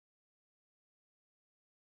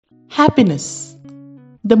Happiness,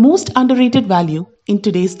 the most underrated value in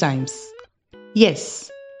today's times. Yes,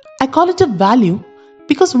 I call it a value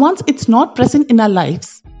because once it's not present in our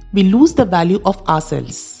lives, we lose the value of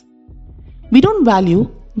ourselves. We don't value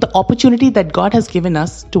the opportunity that God has given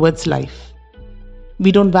us towards life.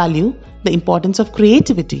 We don't value the importance of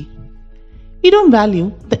creativity. We don't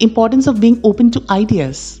value the importance of being open to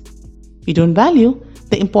ideas. We don't value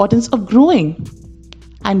the importance of growing.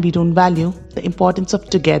 And we don't value the importance of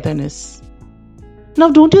togetherness.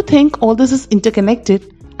 Now, don't you think all this is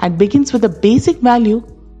interconnected and begins with a basic value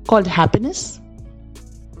called happiness?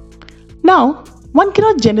 Now, one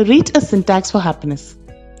cannot generate a syntax for happiness.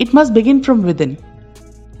 It must begin from within.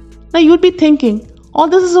 Now, you'd be thinking, all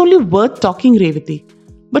this is only worth talking, Revati.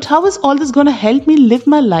 But how is all this going to help me live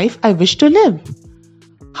my life I wish to live?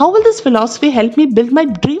 How will this philosophy help me build my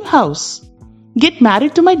dream house? Get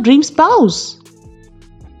married to my dream spouse?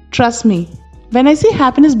 Trust me, when I say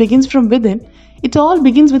happiness begins from within, it all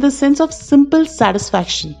begins with a sense of simple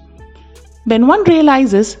satisfaction. When one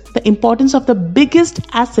realizes the importance of the biggest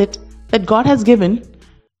asset that God has given,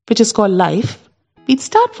 which is called life, we'd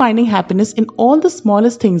start finding happiness in all the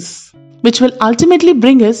smallest things, which will ultimately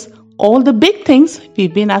bring us all the big things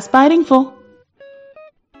we've been aspiring for.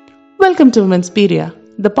 Welcome to Women'speria,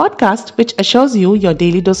 the podcast which assures you your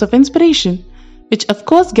daily dose of inspiration, which of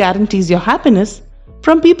course guarantees your happiness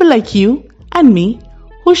from people like you and me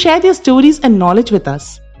who share their stories and knowledge with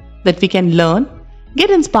us that we can learn, get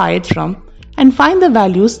inspired from, and find the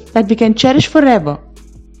values that we can cherish forever.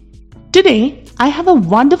 Today, I have a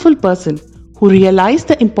wonderful person who realized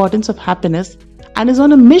the importance of happiness and is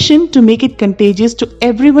on a mission to make it contagious to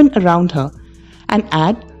everyone around her and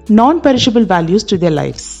add non-perishable values to their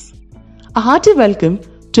lives. A hearty welcome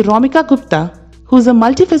to Romika Gupta, who is a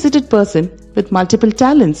multifaceted person with multiple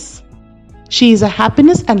talents. She is a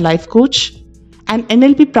happiness and life coach, an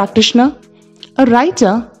NLP practitioner, a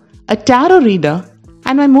writer, a tarot reader,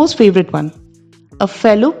 and my most favorite one, a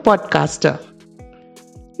fellow podcaster.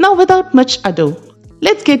 Now, without much ado,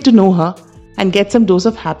 let's get to know her and get some dose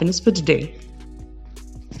of happiness for today.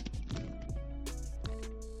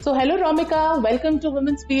 So, hello Romika, welcome to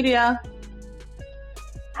Women'speria.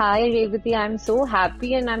 Hi, Revati. I'm so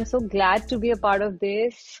happy and I'm so glad to be a part of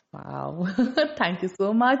this. Wow, thank you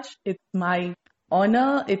so much. It's my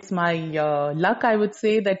honor, it's my luck, I would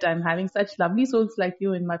say, that I'm having such lovely souls like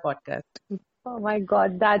you in my podcast. Oh my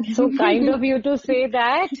God, that's so kind of you to say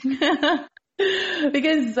that.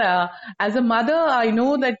 Because as a mother, I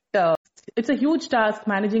know that it's a huge task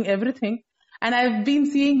managing everything. And I've been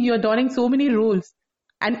seeing you're donning so many roles.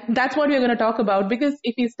 And that's what we're going to talk about. Because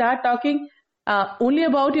if we start talking only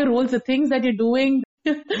about your roles, the things that you're doing,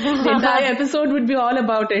 the entire episode would be all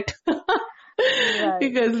about it. Right.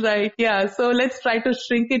 Because, right, yeah. So let's try to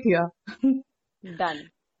shrink it here.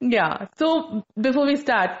 Done. Yeah. So before we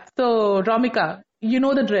start, so Romika, you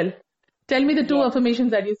know the drill. Tell me the two Yes.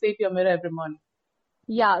 affirmations that you say to your mirror every morning.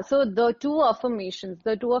 Yeah, so the two affirmations,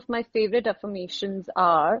 the two of my favorite affirmations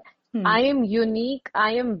are Hmm. I am unique,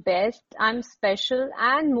 I am best, I'm special,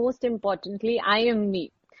 and most importantly, I am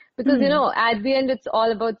me. Because, Hmm. at the end, it's all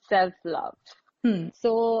about self-love. Hmm.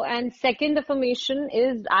 So, and second affirmation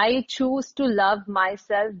is I choose to love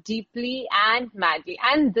myself deeply and madly.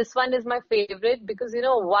 And this one is my favorite because,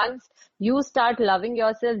 once you start loving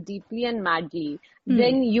yourself deeply and madly, Hmm.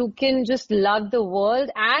 then you can just love the world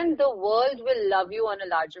and the world will love you on a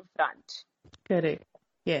larger front. Correct.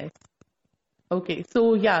 Yes. Okay.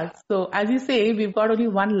 So yeah. So as you say, we've got only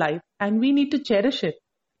one life and we need to cherish it.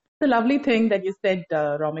 The lovely thing that you said,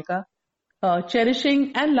 Romika.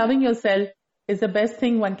 Cherishing and loving yourself is the best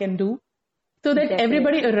thing one can do so that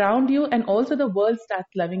everybody Definitely. around you and also the world starts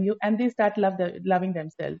loving you and they start loving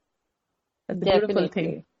themselves. That's a beautiful thing.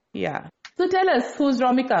 Definitely. Yeah. So tell us, who's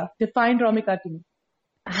Romika? Define Romika to me.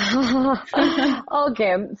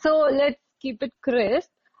 Okay, so let's keep it crisp.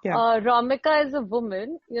 Yeah. Ramika is a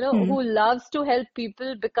woman, Hmm. who loves to help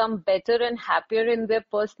people become better and happier in their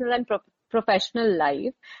personal and professional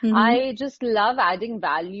life. Mm-hmm. I just love adding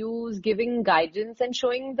values, giving guidance, and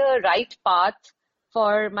showing the right path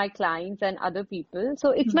for my clients and other people. So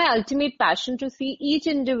it's my ultimate passion to see each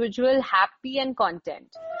individual happy and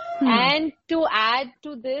content. Hmm. And to add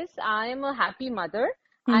to this, I am a happy mother.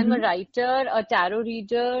 I'm a Mm-hmm. writer, a tarot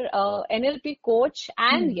reader, a NLP coach,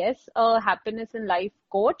 and Hmm. yes, a happiness and life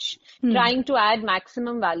coach, Hmm. trying to add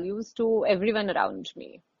maximum values to everyone around me.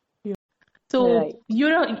 Yeah. So Right.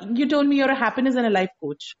 you told me you're a happiness and a life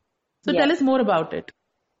coach. So tell us Yes. more about it.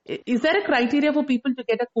 Is there a criteria for people to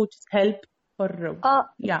get a coach's help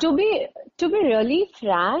Yeah. To be really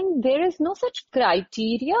frank, there is no such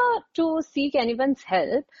criteria to seek anyone's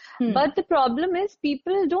help. But the problem is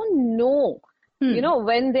people don't know.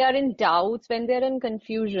 When they are in doubts, when they are in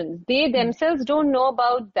confusions, they themselves don't know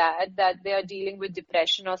about that they are dealing with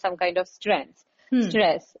depression or some kind of stress.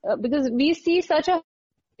 Because we see such a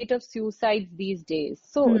rate of suicides these days.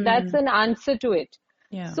 So that's an answer to it.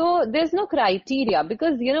 Yeah. So there's no criteria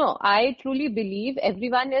because, I truly believe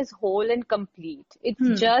everyone is whole and complete.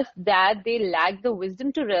 It's just that they lack the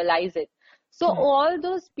wisdom to realize it. So all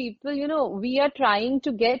those people, we are trying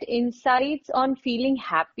to get insights on feeling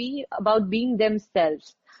happy about being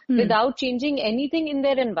themselves without changing anything in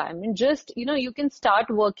their environment. Just, you can start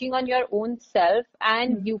working on your own self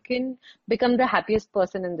and you can become the happiest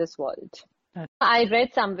person in this world. I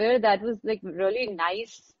read somewhere that was like really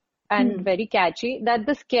nice and very catchy that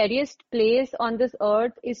the scariest place on this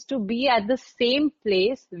earth is to be at the same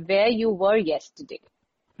place where you were yesterday.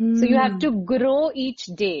 So you have to grow each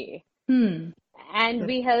day. And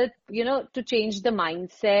we help, to change the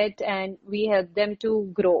mindset and we help them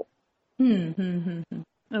to grow.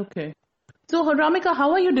 Okay. So, Ramika,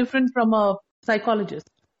 how are you different from a psychologist?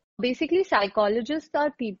 Basically, psychologists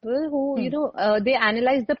are people who, they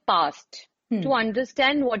analyze the past to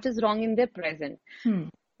understand what is wrong in their present.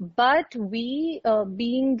 But we,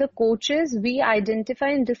 being the coaches, we identify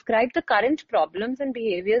and describe the current problems and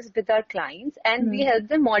behaviors with our clients and we help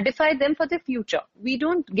them modify them for the future. We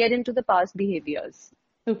don't get into the past behaviors.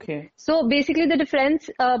 Okay. So basically the difference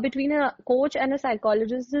between a coach and a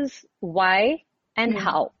psychologist is why and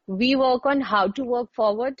how. We work on how to work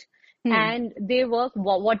forward and they work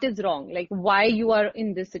what is wrong, like why you are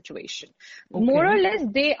in this situation. Okay. More or less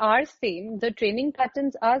they are same, the training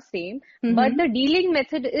patterns are same, but the dealing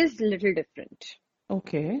method is little different.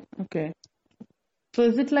 Okay. So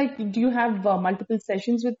is it like, do you have multiple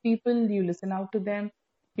sessions with people? Do you listen out to them?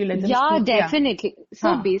 You let them speak? Definitely.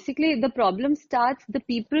 So basically the problem starts, the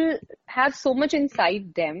people have so much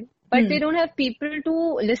inside them, but they don't have people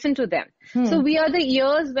to listen to them. So we are the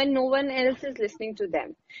ears when no one else is listening to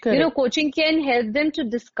them. Correct. Coaching can help them to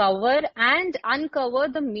discover and uncover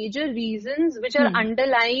the major reasons which are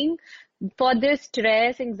underlying for their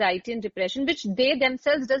stress, anxiety and depression, which they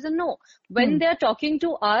themselves doesn't know. When they are talking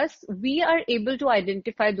to us, we are able to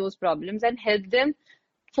identify those problems and help them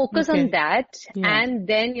focus on that. And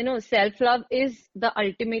then, self-love is the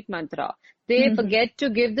ultimate mantra. They forget to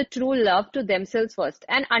give the true love to themselves first.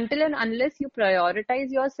 And until and unless you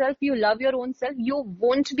prioritize yourself, you love your own self, you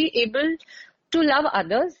won't be able to love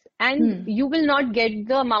others and you will not get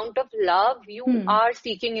the amount of love you are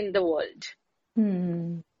seeking in the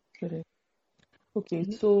world. Correct.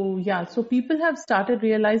 Okay. So people have started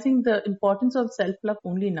realizing the importance of self-love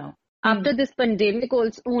only now. After this pandemic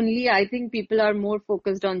also only, I think people are more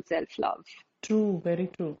focused on self-love. True, very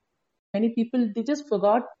true. Many people, they just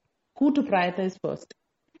forgot who to prioritize first.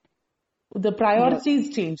 The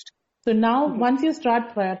priorities changed. So now once you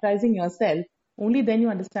start prioritizing yourself, only then you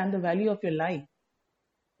understand the value of your life.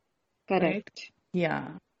 Correct. Right? Yeah.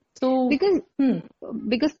 So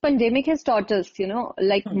because pandemic has taught us,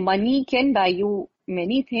 money can buy you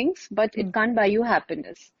many things, but it can't buy you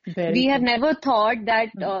happiness. We have never thought that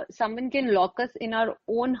someone can lock us in our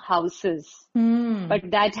own houses.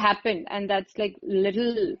 But that happened and that's like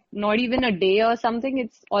not even a day or something.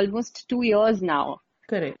 It's almost 2 years now.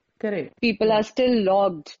 Correct. People are still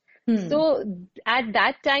locked. So at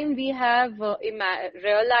that time we have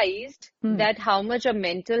realized that how much of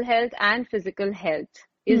mental health and physical health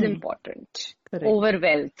is important over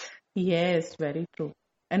wealth. Yes, very true.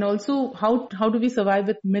 And also, how do we survive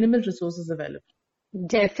with minimal resources available?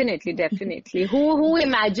 Definitely. Who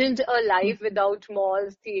imagined a life without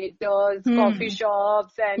malls, theaters, coffee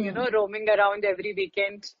shops, and roaming around every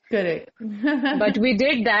weekend? Correct. But we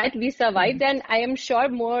did that. We survived, and I am sure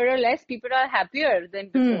more or less people are happier than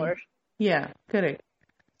before. Yeah, correct.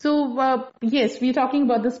 So yes, we're talking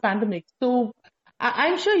about this pandemic. So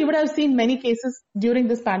I'm sure you would have seen many cases during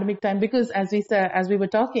this pandemic time because, as we were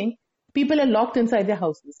talking, people are locked inside their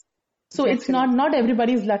houses. So it's not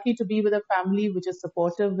everybody is lucky to be with a family which is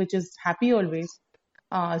supportive, which is happy always.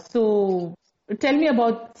 So tell me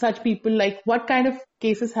about such people. Like, what kind of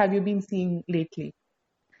cases have you been seeing lately?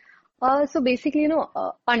 So basically,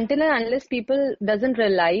 until and unless people doesn't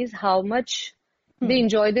realize how much they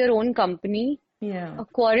enjoy their own company, Yeah.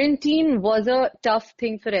 quarantine was a tough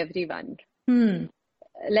thing for everyone.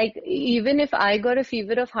 like even if I got a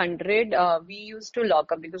fever of 100, we used to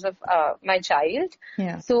lock up because of my child.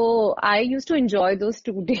 Yeah. So I used to enjoy those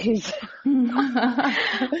 2 days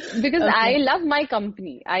because I Okay. love my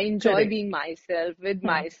company. I enjoy Correct. being myself with Hmm.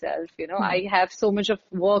 myself. Hmm. I have so much of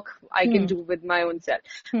work I can Hmm. do with my own self.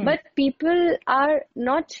 Hmm. But people are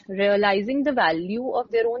not realizing the value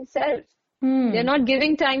of their own self. They're Hmm. not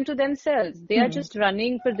giving time to themselves. They are Hmm. just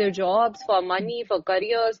running for their jobs, for money, for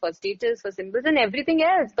careers, for status, for symbols, and everything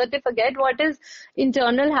else. But they forget what is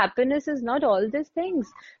internal happiness is not all these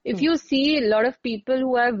things. If True. you see a lot of people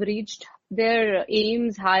who have reached their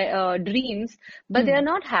aims, dreams, but they Hmm. are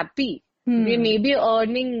not happy. They Hmm. may be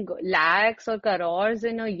earning lakhs or crores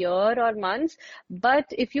in a year or months, but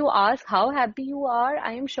if you ask how happy you are,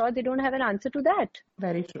 I am sure they don't have an answer to that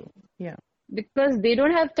Very true. Yeah. because they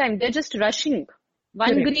don't have time. They're just rushing.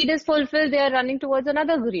 One Correct. greed is fulfilled, they are running towards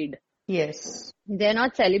another greed. Yes. They're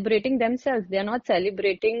not celebrating themselves. They're not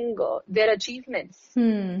celebrating their achievements. Hmm.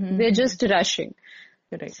 Hmm. They're Hmm. just rushing.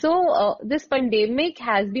 Correct. So, this pandemic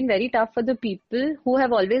has been very tough for the people who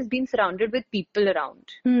have always been surrounded with people around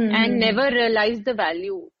Hmm. and Hmm. Hmm. never realized the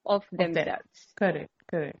value of Of them. themselves. Correct.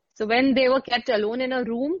 Correct. So, when they were kept alone in a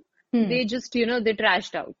room, Hmm. they just, they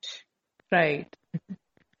trashed out. Right.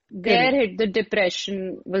 There Correct. hit the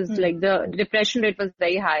depression was Hmm. like the depression rate was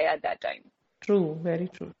very high at that time. True. Very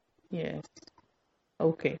true. Yes.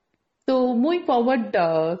 Okay. So moving forward,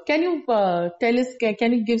 can you tell us,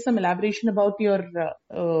 can you give some elaboration about your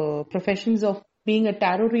professions of being a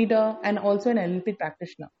tarot reader and also an NLP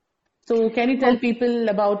practitioner? So can you tell people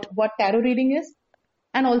about what tarot reading is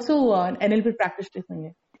and also an NLP practitioner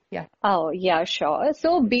is? Yeah. Oh, yeah, sure.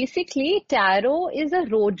 So basically, tarot is a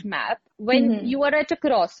roadmap when Mm-hmm. you are at a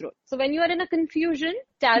crossroad. So when you are in a confusion,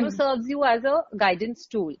 tarot Hmm. serves you as a guidance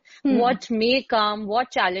tool. Hmm. What may come,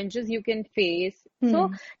 what challenges you can face. So,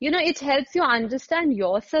 Hmm. it helps you understand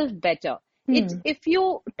yourself better. Hmm. If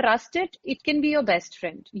you trust it, it can be your best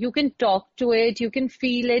friend. You can talk to it, you can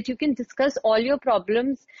feel it, you can discuss all your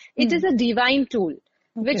problems. It Hmm. is a divine tool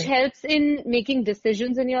which Okay. helps in making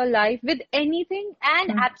decisions in your life with anything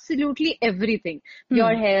and Hmm. absolutely everything. Your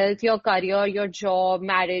Hmm. health, your career, your job,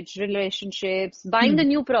 marriage, relationships, buying Hmm. a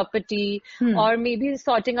new property, Hmm. or maybe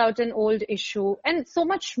sorting out an old issue, and so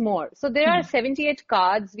much more. So there are Hmm. 78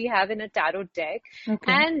 cards we have in a tarot deck,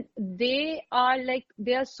 Okay. and they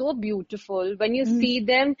are so beautiful. When you Hmm. see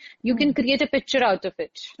them, you Hmm. can create a picture out of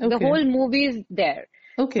it. The Okay. whole movie is there.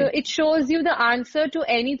 So Okay. it shows you the answer to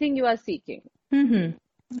anything you are seeking.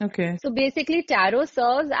 Mm-hmm. Okay. So basically, tarot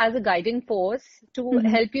serves as a guiding force to Mm-hmm.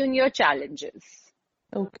 help you in your challenges.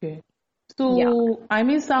 Okay. Yeah. So I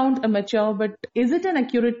may sound immature, but is it an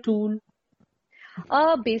accurate tool?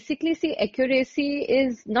 Basically, see, accuracy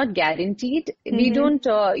is not guaranteed. We Mm-hmm. don't,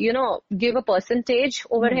 give a percentage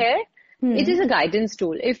over Hmm. here. It Hmm. is a guidance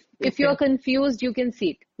tool. If Okay. you're confused, you can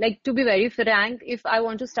seek. Like to be very frank, if I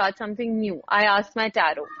want to start something new, I ask my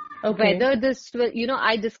tarot Okay. whether this will,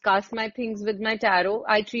 I discuss my things with my tarot.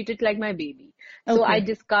 I treat it like my baby. So I Okay.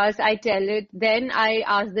 discuss, I tell it, then I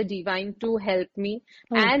ask the divine to help me,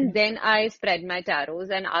 and Okay. then I spread my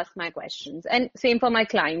tarots and ask my questions. And same for my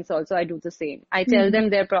clients also, I do the same. I tell Mm-hmm.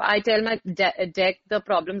 them I tell my deck the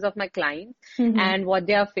problems of my clients Mm-hmm. and what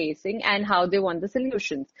they are facing and how they want the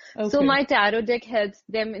solutions. So Okay. my tarot deck helps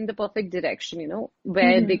them in the perfect direction,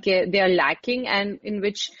 where Mm-hmm. they are lacking and in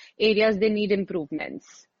which areas they need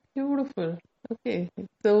improvements. Beautiful. Okay.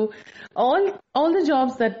 So all the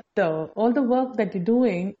jobs that all the work that you're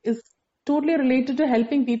doing is totally related to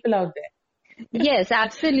helping people out there. Yes,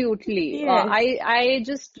 absolutely. Yes. I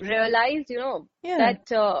just realized, Yeah.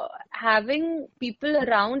 that having people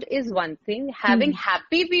around is one thing, having Hmm.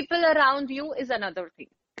 happy people around you is another thing.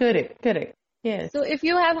 Correct. Correct. Yes. So if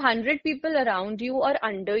you have 100 people around you or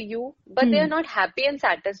under you, but they are Hmm. not happy and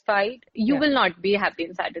satisfied, you Yeah. will not be happy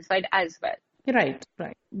and satisfied as well. Right.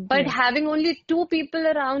 Right. But Yes. having only two people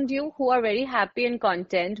around you who are very happy and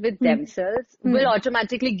content with Hmm. themselves will Hmm.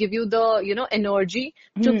 automatically give you the, energy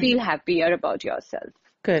to Hmm. feel happier about yourself.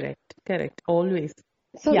 Correct. Correct. Always.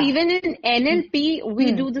 So Yeah. even in Hmm. NLP,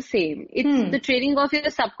 we Hmm. do the same. It's Hmm. the training of your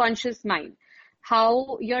subconscious mind.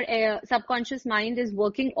 How your subconscious mind is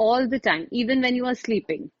working all the time, even when you are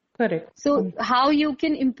sleeping. Correct. So how you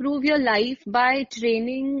can improve your life by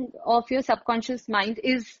training of your subconscious mind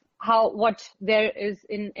is what there is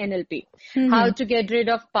in NLP. How Mm-hmm. to get rid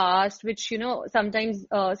of past, which, sometimes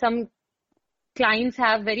some clients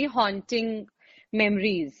have very haunting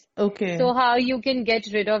memories. Okay. So how you can get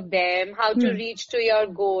rid of them, how to Hmm. reach to your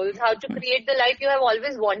goals, how to create the life you have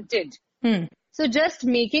always wanted. Hmm. So just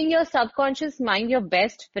making your subconscious mind your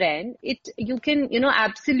best friend, you can,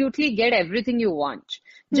 absolutely get everything you want.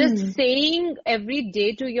 Just saying every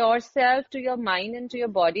day to yourself, to your mind and to your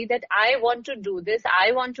body that I want to do this,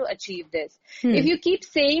 I want to achieve this. If you keep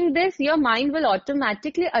saying this, your mind will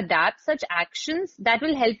automatically adapt such actions that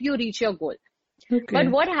will help you reach your goal. Okay. But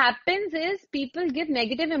what happens is people give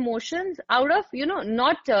negative emotions out of,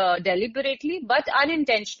 not deliberately, but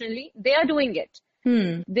unintentionally, they are doing it.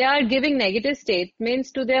 They are giving negative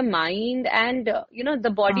statements to their mind and,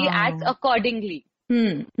 the body acts accordingly.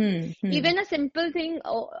 Even a simple thing,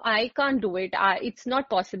 oh, I can't do it. It's not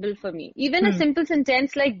possible for me. Even a simple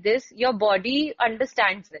sentence like this, your body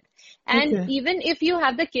understands it. And even if you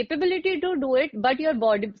have the capability to do it, but your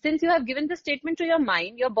body, since you have given the statement to your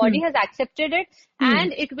mind, your body has accepted it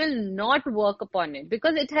and it will not work upon it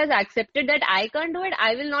because it has accepted that I can't do it.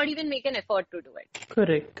 I will not even make an effort to do it.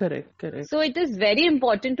 Correct. So it is very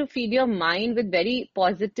important to feed your mind with very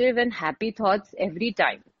positive and happy thoughts every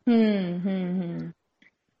time.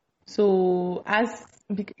 So, as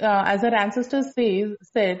our ancestors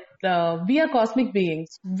said, we are cosmic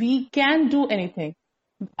beings. We can do anything.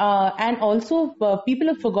 And also, people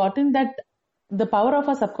have forgotten that the power of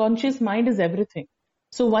our subconscious mind is everything.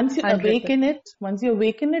 So once you 100%. awaken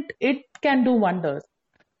it, it can do wonders.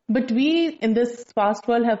 But we in this fast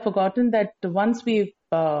world have forgotten that once we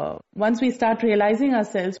start realizing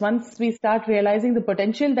ourselves, once we start realizing the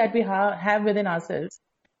potential that we have within ourselves,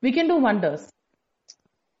 we can do wonders.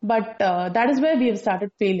 But that is where we have started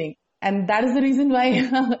failing, and that is the reason why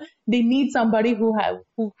they need somebody who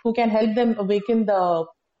can help them awaken the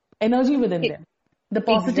energy within them, the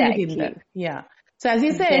positivity in them. Yeah. So as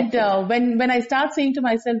you said, when I start saying to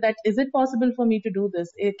myself that is it possible for me to do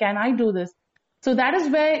this? Can I do this? So that is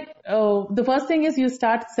where the first thing is you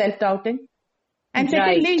start self-doubting, and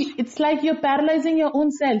secondly, it's like you're paralyzing your own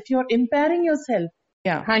self. You're impairing yourself.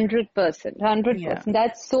 Yeah. 100%. Yeah.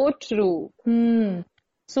 That's so true.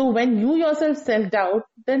 So when you yourself self-doubt,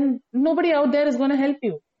 then nobody out there is going to help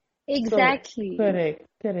you. Exactly. So, correct.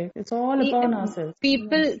 It's all upon ourselves.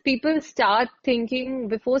 People start thinking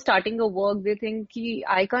before starting a work, they think,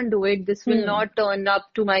 I can't do it. This will not turn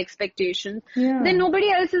up to my expectations. Yeah. Then nobody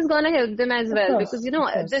else is going to help them as well. Course,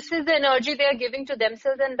 Because, this is the energy they are giving to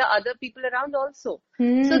themselves and the other people around also.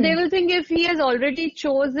 So they will think if he has already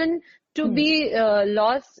chosen to be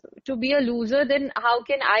lost, to be a loser, then how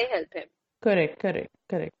can I help him? Correct.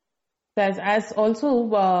 As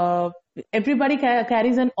also, everybody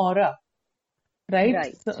carries an aura,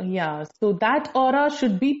 right? So, yeah. So that aura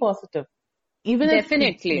should be positive.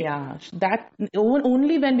 Definitely. That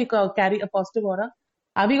only when we carry a positive aura,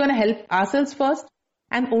 are we going to help ourselves first?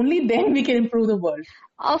 And only then we can improve the world.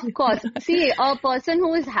 Of course. See, a person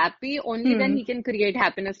who is happy, only then he can create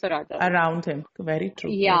happiness for others. Around him. Very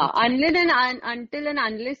true. Yeah. Until and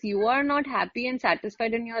unless you are not happy and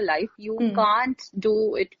satisfied in your life, you can't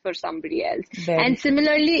do it for somebody else. And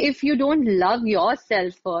similarly, if you don't love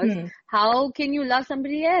yourself first, how can you love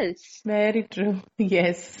somebody else? Very true.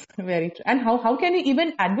 Yes. Very true. And how can you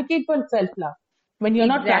even advocate for self-love when you're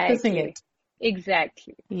not practicing it?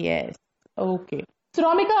 Exactly. Yes. Okay. So,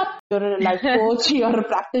 Romika, you're a life coach, you're a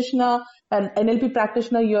practitioner, an NLP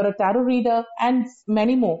practitioner, you're a tarot reader, and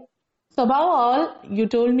many more. So, above all, you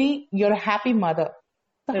told me you're a happy mother.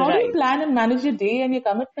 So, how do you plan and manage your day and your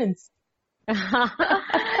commitments?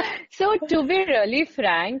 So, to be really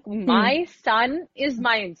frank, my son is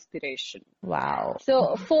my inspiration. Wow.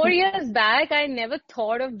 So 4 years back, I never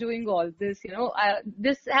thought of doing all this.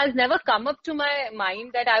 This has never come up to my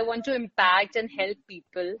mind that I want to impact and help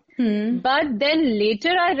people. But then later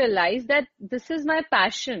I realized that this is my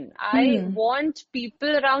passion. I want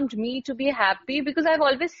people around me to be happy because I've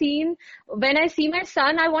always seen, when I see my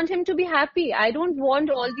son, I want him to be happy. I don't want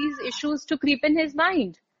all these issues to creep in his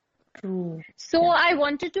mind. True. So I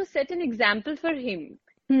wanted to set an example for him.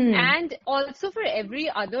 And also for every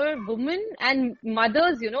other woman and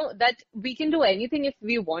mothers, that we can do anything if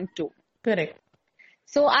we want to. Correct.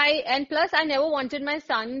 So plus I never wanted my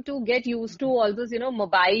son to get used to all those,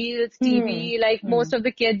 mobiles, TV, like most of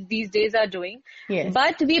the kids these days are doing. Yes.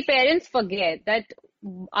 But we parents forget that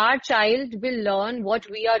our child will learn what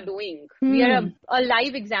we are doing. We are a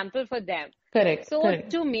live example for them. Correct. So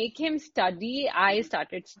to make him study, I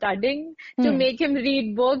started studying. To make him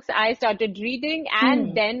read books, I started reading.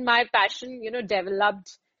 And then my passion,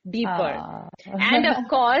 developed deeper. And of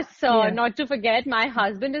course, not to forget, my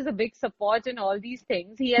husband is a big support in all these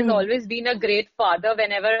things. He has always been a great father.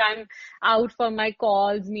 Whenever I'm out for my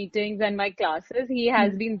calls, meetings and my classes, he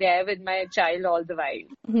has been there with my child all the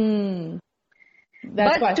while.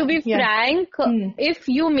 But to be frank, if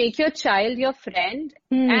you make your child your friend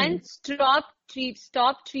and stop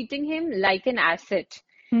treating him like an asset,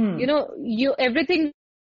 everything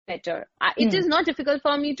better. It is not difficult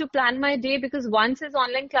for me to plan my day because once his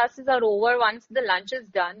online classes are over, once the lunch is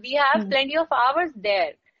done, we have plenty of hours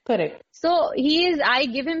there. Correct. So I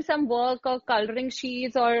give him some work or coloring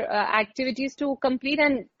sheets or activities to complete,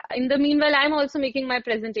 and in the meanwhile, I'm also making my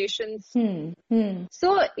presentations. So,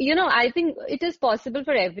 I think it is possible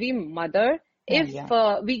for every mother. If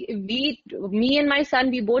me and my son,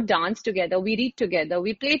 we both dance together, we read together,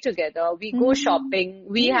 we play together, we go shopping,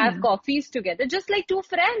 we have coffees together, just like two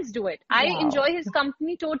friends do it. I enjoy his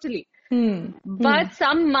company totally. But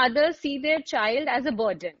some mothers see their child as a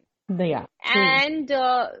burden. Yeah. And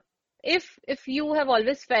if you have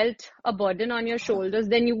always felt a burden on your shoulders,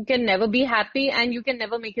 then you can never be happy and you can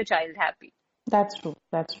never make your child happy. That's true.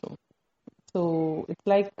 That's true. So it's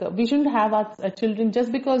like we shouldn't have our children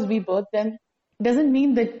just because we birth them. Doesn't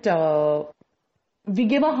mean that we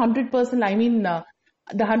give 100%. I mean, the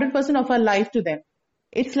 100% of our life to them.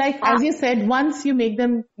 It's like, as you said, once you make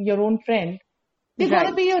them your own friend, they're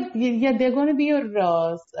gonna be they're gonna be your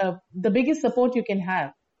the biggest support you can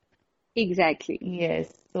have. Exactly.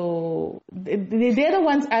 Yes. So they're the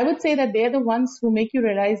ones, I would say that they're the ones who make you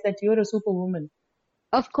realize that you're a superwoman.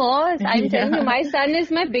 Of course. I'm telling you, my son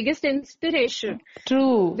is my biggest inspiration.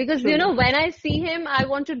 True. Because, when I see him, I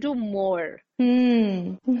want to do more.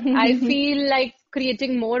 I feel like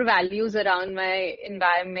creating more values around my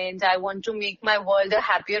environment. I want to make my world a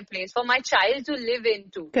happier place for my child to live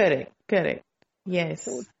into. Correct. Yes.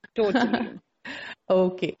 So, totally.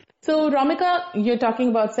 Okay. So, Romika, you're talking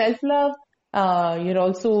about self-love. You're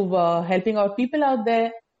also helping out people out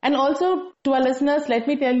there. And also, to our listeners, let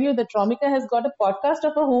me tell you that Romika has got a podcast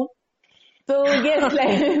of her own. So, yes,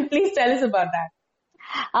 please tell us about that.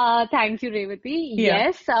 Thank you, Revati.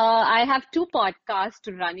 Yes, I have 2 podcasts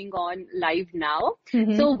running on live now.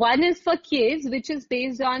 So one is for kids, which is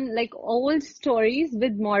based on like old stories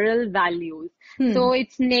with moral values. So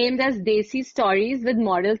it's named as Desi Stories with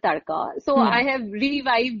Moral Tarka. So I have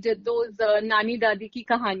revived those Nani Dadi ki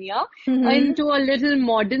kahaniya into a little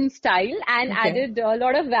modern style and added a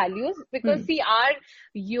lot of values because see,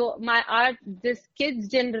 this kids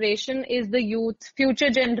generation is the youth, future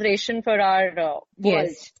generation for our world.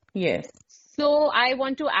 Yes. So I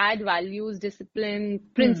want to add values, discipline,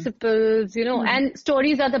 principles, and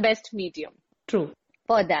stories are the best medium. True.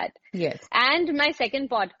 For that. Yes. And my second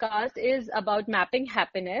podcast is about mapping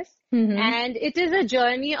happiness. And it is a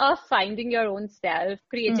journey of finding your own self,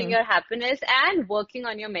 creating your happiness and working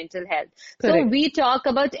on your mental health. Correct. So we talk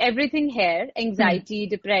about everything here, anxiety,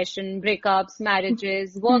 depression, breakups,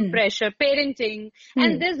 marriages, work pressure, parenting,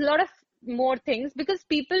 and there's a lot of more things because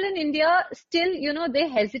people in India still, they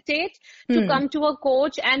hesitate to come to a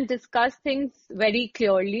coach and discuss things very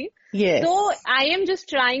clearly. Yes. So I am just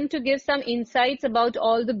trying to give some insights about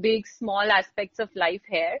all the big, small aspects of life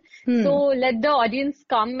here. So let the audience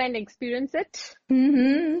come and experience it.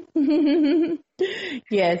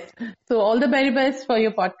 Yes. So all the very best for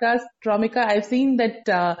your podcast, Romika. I've seen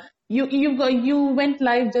that you went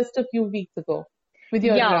live just a few weeks ago with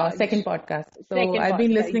your second podcast. So I've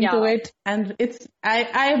been listening to it and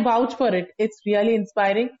I vouch for it. It's really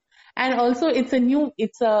inspiring. And also it's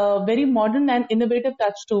a very modern and innovative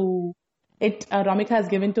touch to it. Romika has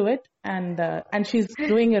given to it and she's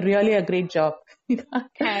doing a great job.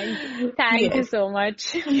 Thank you so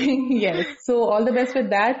much. Yes. So all the best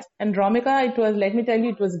with that. And Romika, let me tell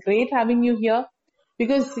you, it was great having you here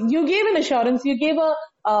because you gave an assurance. You gave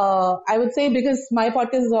I would say because my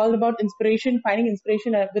podcast is all about inspiration, finding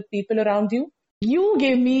inspiration with people around you. You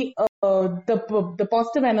gave me the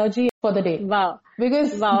positive energy for the day. Wow.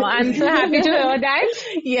 Because I'm so happy to hear that.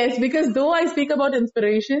 Yes, because though I speak about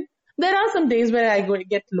inspiration, there are some days where I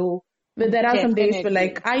get low. But there are some days where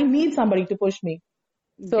like I need somebody to push me.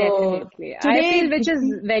 So definitely. Today, I feel which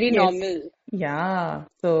is very normal. Yeah.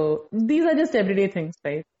 So these are just everyday things,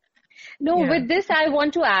 right? No, with this, I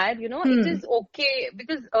want to add, it is okay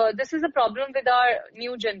because this is a problem with our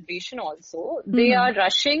new generation also. They are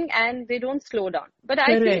rushing and they don't slow down. But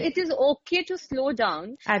I feel it is okay to slow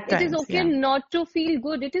down. It is okay not to feel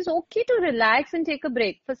good. It is okay to relax and take a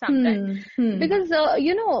break for some time. Because,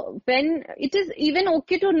 when it is even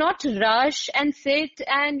okay to not rush and sit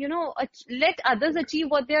and, let others achieve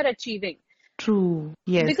what they are achieving. True.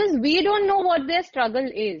 Yes. Because we don't know what their struggle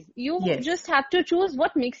is. You just have to choose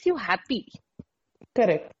what makes you happy.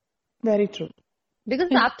 Correct. Very true.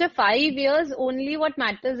 Because after 5 years, only what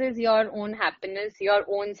matters is your own happiness, your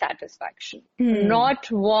own satisfaction.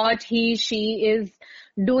 Not what she is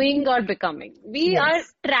doing or becoming. We are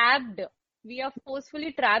trapped. We are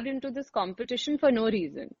forcefully trapped into this competition for no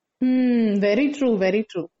reason. Very true. Very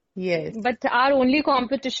true. Yes. But our only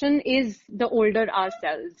competition is the older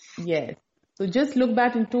ourselves. Yes. So just look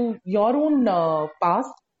back into your own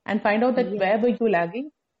past and find out that Yes. where were you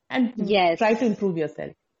lagging and try to Yes. improve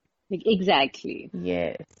yourself. Exactly.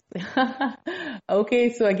 Yes.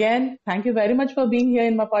 Okay, so again, thank you very much for being here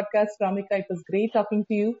in my podcast, Ramika. It was great talking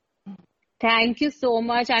to you. Thank you so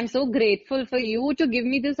much. I'm so grateful for you to give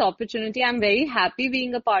me this opportunity. I'm very happy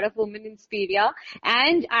being a part of Women Inspiria.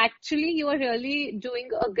 And actually, you are really doing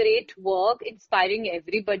a great work, inspiring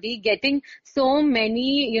everybody, getting so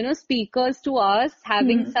many, speakers to us,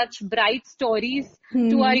 having Hmm. such bright stories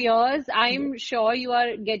to our Hmm. ears. Yes. I'm sure you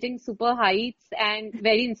are getting super heights and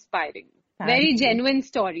very inspiring, Thank very you. genuine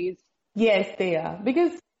stories. Yes, they are.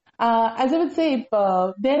 Because, as I would say,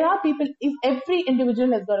 there are people, if every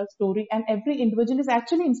individual has got a story and every individual is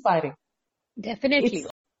actually inspiring. It's Definitely.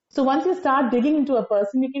 so once you start digging into a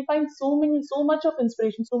person, you can find so much of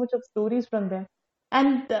inspiration, so much of stories from them.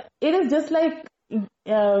 And it is just like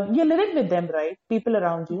you live it with them, right? People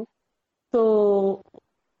around you. So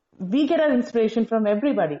we get our inspiration from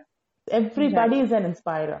everybody. Right. Everybody is an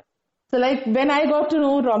inspirer. So like when I got to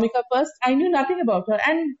know Romika first, I knew nothing about her.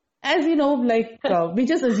 And as you know, like we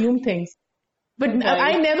just assume things. But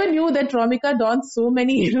I Right. never knew that Romika dons so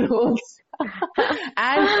many roles.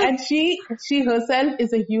 And she herself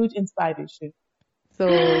is a huge inspiration. So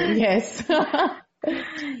yes.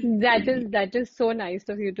 That is so nice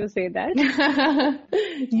of you to say that.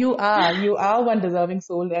 You are one deserving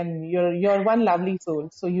soul and you're one lovely soul.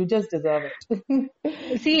 So you just deserve it.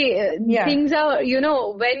 See, Yeah. things are,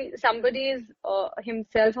 when somebody is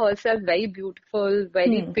himself or herself very beautiful,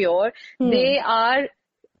 very Hmm. pure, Hmm. they are,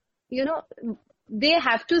 you know, they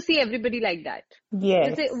have to see everybody like that.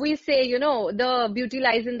 Yes. We say, the beauty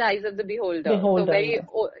lies in the eyes of the beholder. So Beholder, very, yes.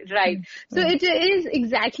 right. Hmm. So Hmm. it is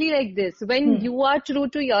exactly like this. When Hmm. you are true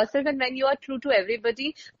to yourself and when you are true to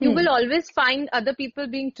everybody, you Hmm. will always find other people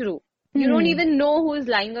being true. You don't Hmm. even know who is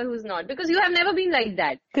lying or who's not because you have never been like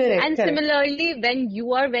that. Correct, And correct. similarly, when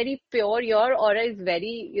you are very pure, your aura is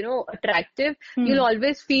very, attractive, you'll Hmm.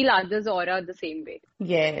 always feel others' aura the same way.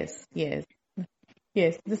 Yes, yes,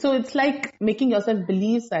 yes. So it's like making yourself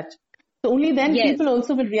believe such. So only then Yes, people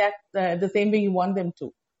also will react the same way you want them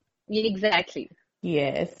to. exactly.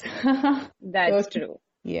 Yes. So, That's true.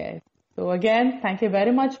 yes. So again, thank you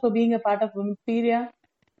very much for being a part of Womenpedia.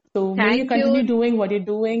 So may you Thank you. continue doing what you're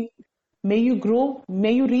doing. May you grow.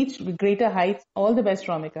 May you reach greater heights. All the best,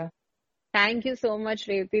 Romika. Thank you so much,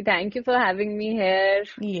 Revati. Thank you for having me here.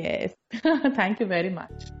 Yes. Thank you very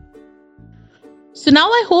much. So now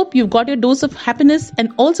I hope you've got your dose of happiness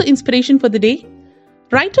and also inspiration for the day.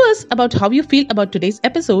 Write to us about how you feel about today's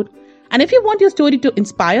episode. And if you want your story to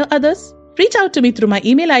inspire others, reach out to me through my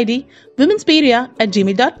email ID,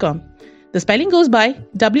 womenspiria@gmail.com. The spelling goes by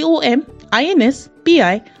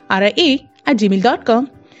WOMINSPIRIA@gmail.com.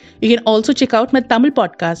 You can also check out my Tamil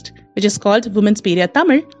podcast, which is called Womenspiria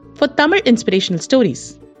Tamil, for Tamil inspirational stories.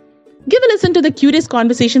 Give a listen to the curious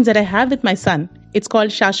conversations that I have with my son. It's called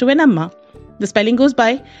Shashu and Amma. The spelling goes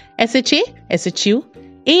by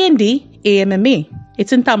SHASHUANDAMMA.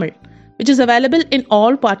 It's in Tamil, which is available in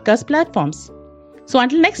all podcast platforms. So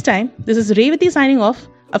until next time, this is Revati signing off.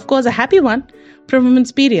 Of course, a happy one from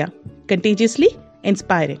Womenspiria, contagiously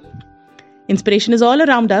inspiring. Inspiration is all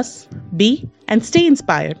around us. Be and stay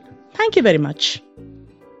inspired. Thank you very much.